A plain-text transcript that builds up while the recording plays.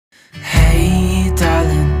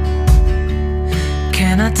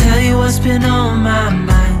what's been on my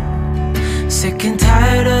mind. Sick and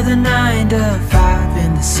tired of the 9 to 5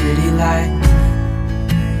 in the city life.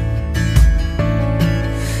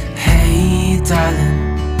 Hey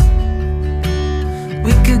darling,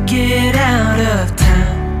 we could get out of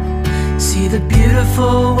town, see the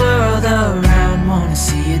beautiful world around, wanna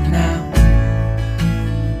see it now.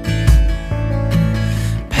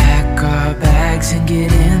 Pack our bags and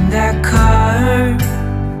get in that car,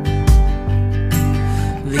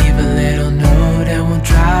 leave a little note and we'll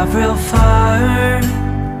drive real far.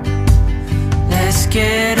 Let's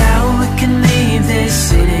get out, we can leave this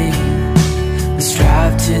city. Let's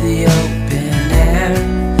drive to the open air.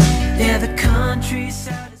 Yeah, the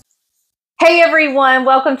countryside. Hey everyone,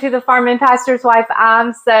 welcome to the Farm and Pastor's Wife.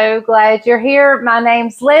 I'm so glad you're here. My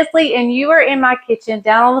name's Leslie and you are in my kitchen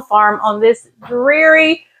down on the farm on this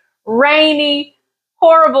dreary, rainy,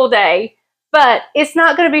 horrible day. But it's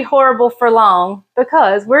not going to be horrible for long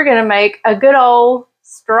because we're going to make a good old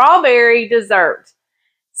strawberry dessert.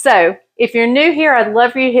 So if you're new here, I'd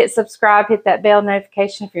love for you to hit subscribe, hit that bell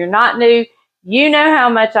notification. If you're not new, you know how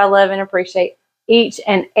much I love and appreciate each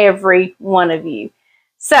and every one of you.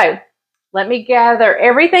 So let me gather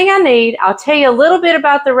everything I need. I'll tell you a little bit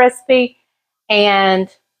about the recipe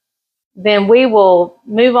and then we will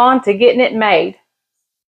move on to getting it made.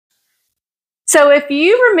 So if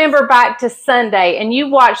you remember back to Sunday and you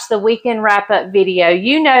watched the weekend wrap-up video,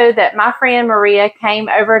 you know that my friend Maria came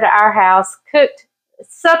over to our house, cooked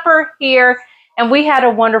supper here, and we had a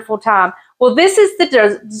wonderful time. Well, this is the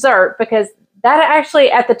dessert because that actually,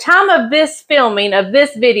 at the time of this filming of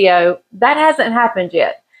this video, that hasn't happened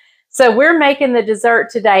yet. So we're making the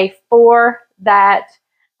dessert today for that,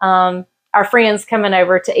 our friends coming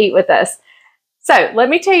over to eat with us. So let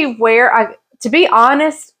me tell you where to be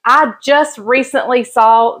honest, I just recently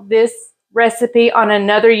saw this recipe on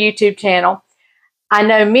another YouTube channel. I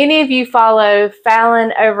know many of you follow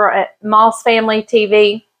Fallon over at Moss Family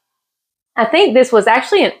TV. I think this was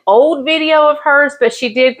actually an old video of hers, but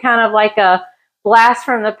she did kind of like a blast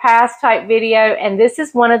from the past type video, and this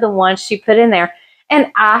is one of the ones she put in there.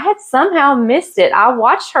 And I had somehow missed it. I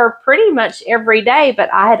watched her pretty much every day,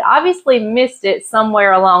 but I had obviously missed it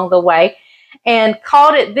somewhere along the way and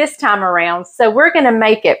caught it this time around. So we're going to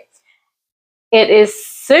make it. It is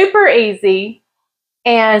super easy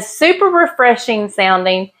and super refreshing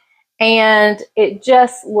sounding, and it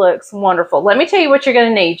just looks wonderful. Let me tell you what you're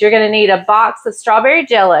going to need. You're going to need a box of strawberry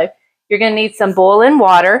jello. You're going to need some boiling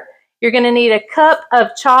water. You're going to need a cup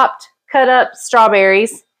of chopped, cut up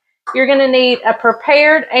strawberries. You're going to need a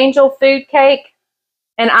prepared angel food cake,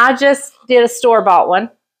 and I just did a store-bought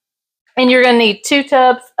one. And you're going to need 2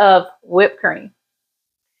 tubs of whipped cream.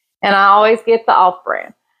 And I always get the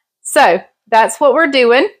off-brand. So that's what we're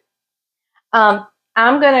doing. I'm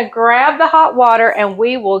going to grab the hot water and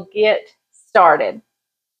we will get started.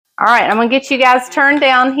 All right, I'm going to get you guys turned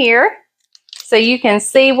down here so you can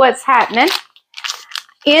see what's happening.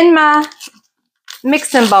 In my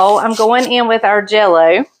mixing bowl, I'm going in with our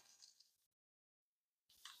jello.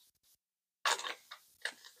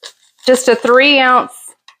 Just a 3-ounce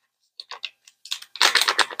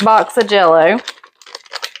box of jello.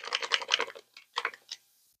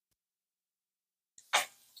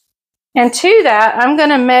 And to that, I'm going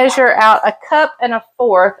to measure out 1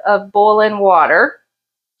 1/4 cups of boiling water.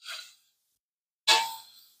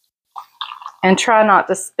 And try not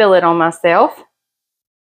to spill it on myself.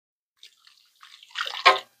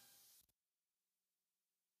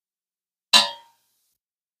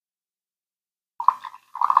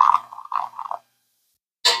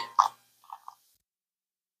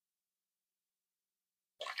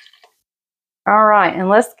 All right, and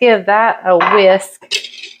let's give that a whisk.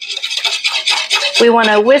 We want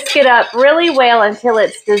to whisk it up really well until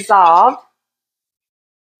it's dissolved.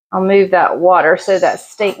 I'll move that water so that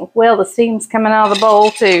steam, well, the steam's coming out of the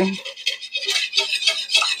bowl too.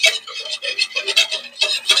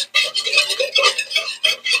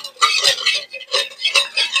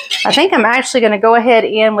 I think I'm actually going to go ahead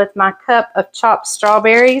in with my cup of chopped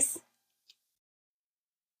strawberries.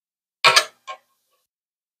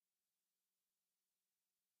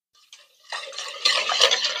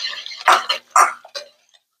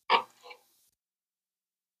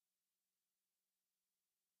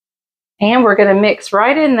 And we're going to mix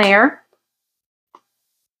right in there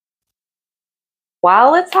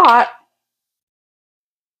while it's hot.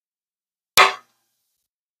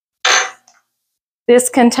 This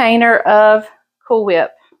container of Cool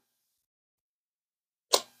Whip.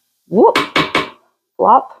 Whoop,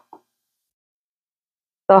 flop.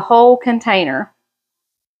 The whole container.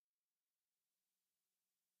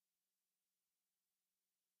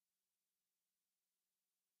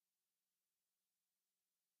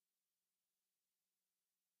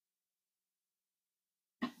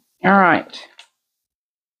 All right.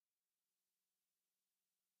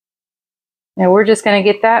 Now we're just going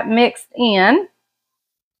to get that mixed in.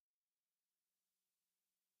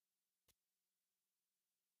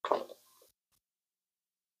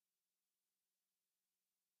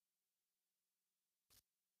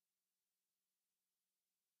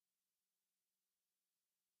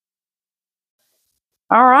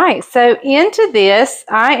 All right, so into this,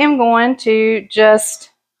 I am going to just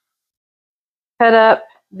cut up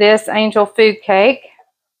this angel food cake.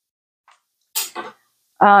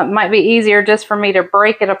 Might be easier just for me to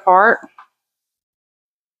break it apart.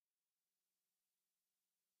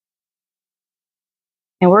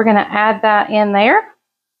 And we're going to add that in there.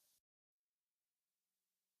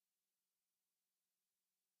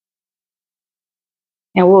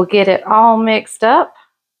 And we'll get it all mixed up.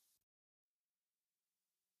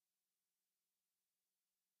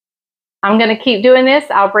 I'm going to keep doing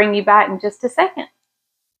this. I'll bring you back in just a second.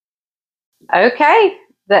 Okay,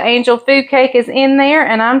 the angel food cake is in there,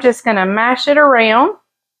 and I'm just going to mash it around.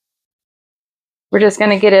 We're just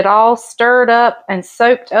going to get it all stirred up and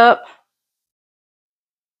soaked up.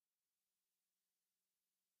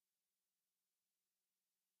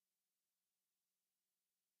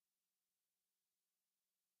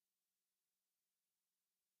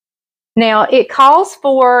 Now, it calls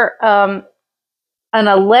for an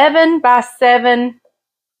 11 by 7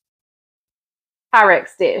 Pyrex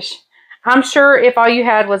dish. I'm sure if all you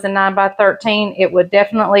had was a 9 by 13, it would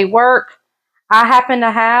definitely work. I happen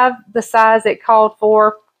to have the size it called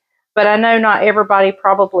for, but I know not everybody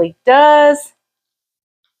probably does.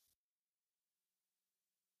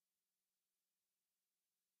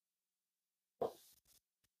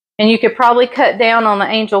 And you could probably cut down on the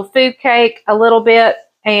angel food cake a little bit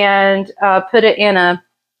and put it in a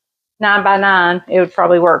 9 by 9. It would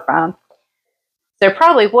probably work fine. So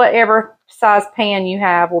probably whatever size pan you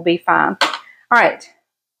have will be fine. All right.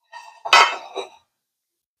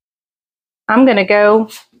 I'm going to go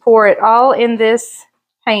pour it all in this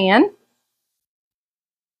pan.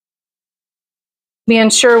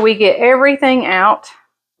 Being sure we get everything out.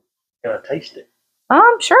 Can I taste it?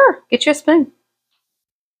 Sure. Get you a spoon.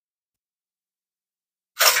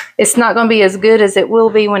 It's not going to be as good as it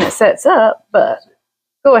will be when it sets up, but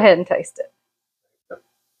go ahead and taste it.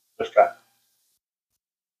 Let's try it.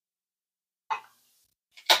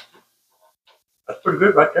 That's pretty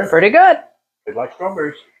good right there. Pretty good. It's like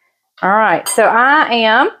strawberries. All right. So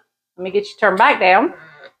let me get you turned back down.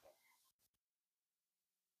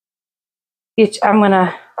 I'm going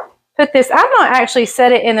to put this, I'm going to actually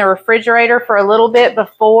set it in the refrigerator for a little bit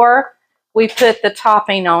before we put the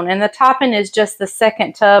topping on. And the topping is just the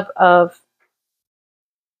second tub of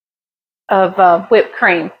whipped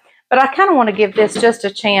cream. But I kind of want to give this just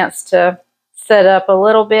a chance to set up a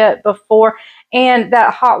little bit before. And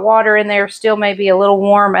that hot water in there still may be a little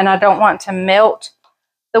warm, and I don't want to melt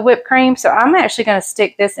the whipped cream. So I'm actually going to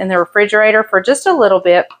stick this in the refrigerator for just a little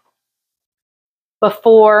bit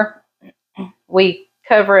before we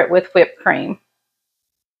cover it with whipped cream.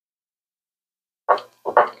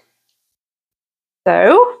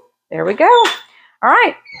 So there we go. All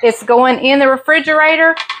right, it's going in the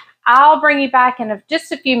refrigerator. I'll bring you back in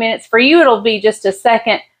just a few minutes. For you, it'll be just a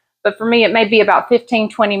second, but for me, it may be about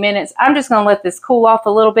 15-20 minutes. I'm just going to let this cool off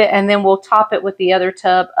a little bit, and then we'll top it with the other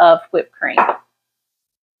tub of whipped cream.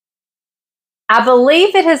 I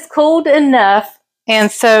believe it has cooled enough,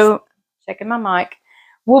 and so, checking my mic,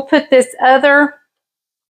 we'll put this other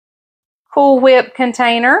Cool Whip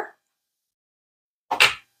container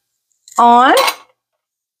on.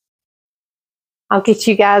 I'll get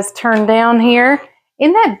you guys turned down here.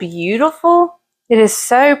 Isn't that beautiful? It is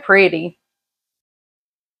so pretty.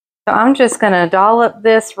 So I'm just going to dollop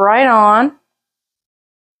this right on.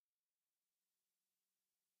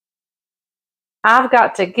 I've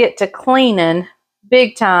got to get to cleaning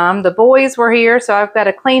big time. The boys were here, so I've got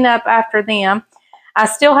to clean up after them. I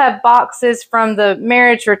still have boxes from the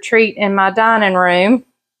marriage retreat in my dining room.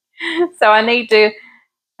 So I need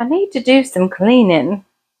to do some cleaning.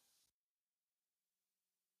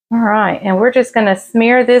 All right, and we're just going to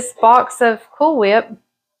smear this box of Cool Whip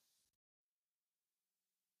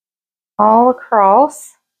all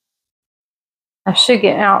across. I should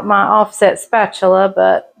get out my offset spatula,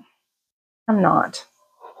 but I'm not.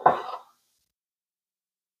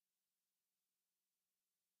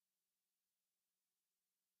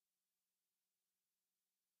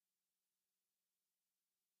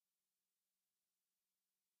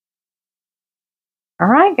 All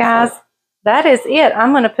right, guys, that is it.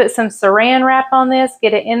 I'm going to put some saran wrap on this,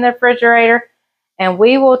 get it in the refrigerator, and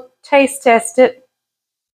we will taste test it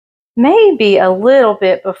maybe a little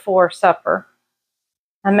bit before supper.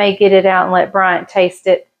 I may get it out and let Bryant taste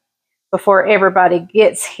it before everybody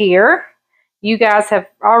gets here. You guys have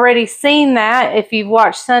already seen that if you've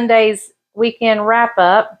watched Sunday's weekend wrap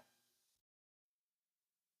up.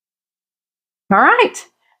 All right, so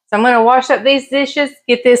I'm going to wash up these dishes,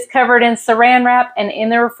 get this covered in saran wrap, and in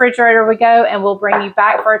the refrigerator we go, and we'll bring you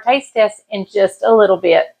back for a taste test in just a little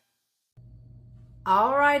bit.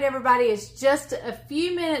 All right, everybody, it's just a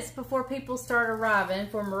few minutes before people start arriving,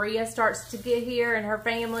 before Maria starts to get here and her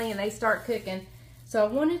family and they start cooking. So I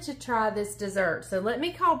wanted to try this dessert. So let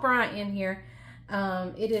me call Bryant in here.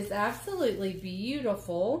 It is absolutely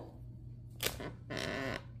beautiful.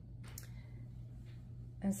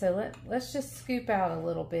 And so let's just scoop out a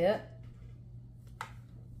little bit.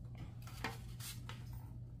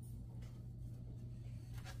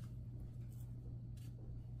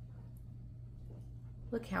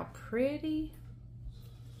 Look how pretty.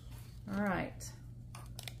 All right,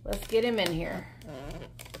 let's get him in here.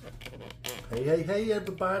 Hey, hey, hey,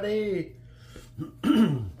 everybody.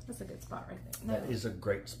 That's a good spot right there. That is a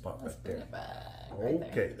great spot right there.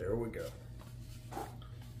 Okay, there we go.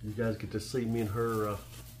 You guys get to see me and her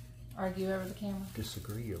argue over the camera.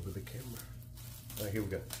 disagree over the camera. All right, here we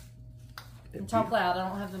go. And talk loud. I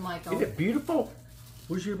don't have the mic on. Isn't it beautiful?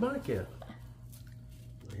 Where's your mic at?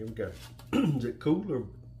 Here we go. Is it cool or?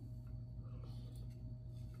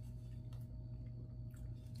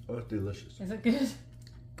 Oh, it's delicious. Is it good?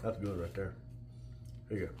 That's good right there.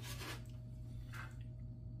 Here you go.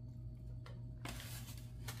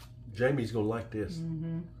 Jamie's gonna like this.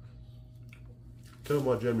 Mm-hmm. Tell him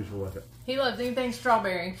why Jamie's gonna like it. He loves anything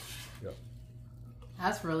strawberry. Yep.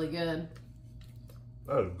 That's really good.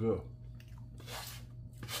 That is good.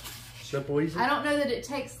 Simple, easy. I don't know that it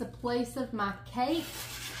takes the place of my cake,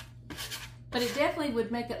 but it definitely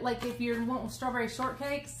would make it, like if you're wanting strawberry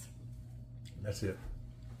shortcakes. That's it.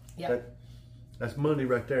 Yeah. That's money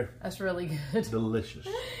right there. That's really good. Delicious.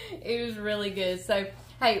 It was really good. So,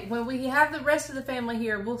 hey, when we have the rest of the family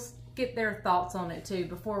here, we'll get their thoughts on it too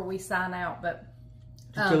before we sign out. But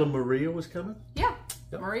did you tell them Maria was coming? Yeah,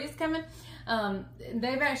 yep. Maria's coming.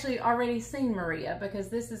 They've actually already seen Maria because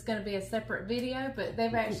this is going to be a separate video, but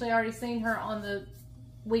they've actually already seen her on the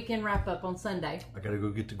weekend wrap up on Sunday. I gotta go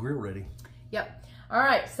get the grill ready. Yep. All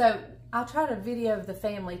right, so I'll try to video of the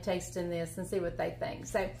family tasting this and see what they think.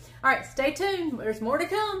 So, all right, stay tuned. There's more to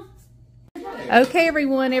come. Okay,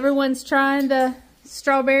 everyone. Everyone's trying the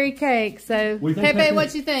strawberry cake. So, Pepe,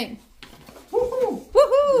 what you think? Woohoo!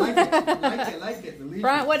 Woohoo! Like it.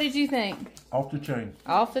 Brian, what did you think? Off the chain.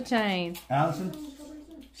 Off the chain. Allison?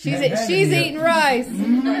 She's eating rice.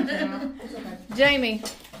 Jamie.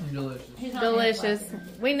 Delicious. Delicious.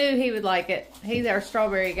 We knew he would like it. He's our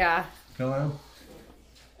strawberry guy. Hello.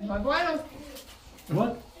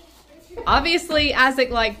 What? Obviously, Isaac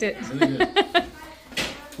liked it.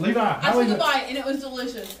 Levi, I took a bite and it was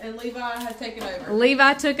delicious, and Levi had taken over.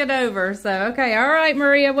 Levi took it over. So, okay. All right,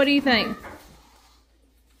 Maria, what do you think?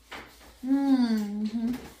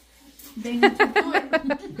 Mm-hmm.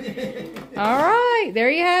 All right, there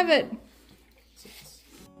you have it.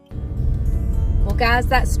 Well, guys,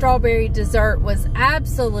 that strawberry dessert was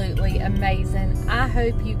absolutely amazing. I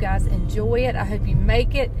hope you guys enjoy it. I hope you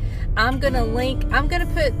make it. I'm going to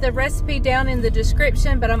put the recipe down in the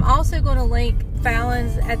description, but I'm also going to link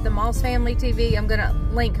Fallon's at the Moss Family TV. I'm going to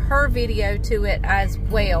link her video to it as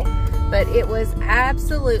well. But it was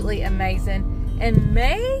absolutely amazing and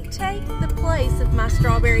may take the place of my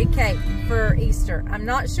strawberry cake for Easter. I'm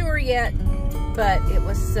not sure yet, but it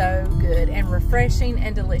was so good and refreshing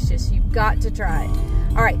and delicious. You've got to try it.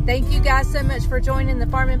 All right, thank you guys so much for joining the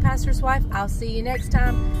Farming Pastor's Wife. I'll see you next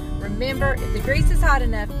time. Remember, if the grease is hot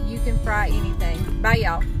enough, you can fry anything. Bye,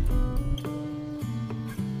 y'all.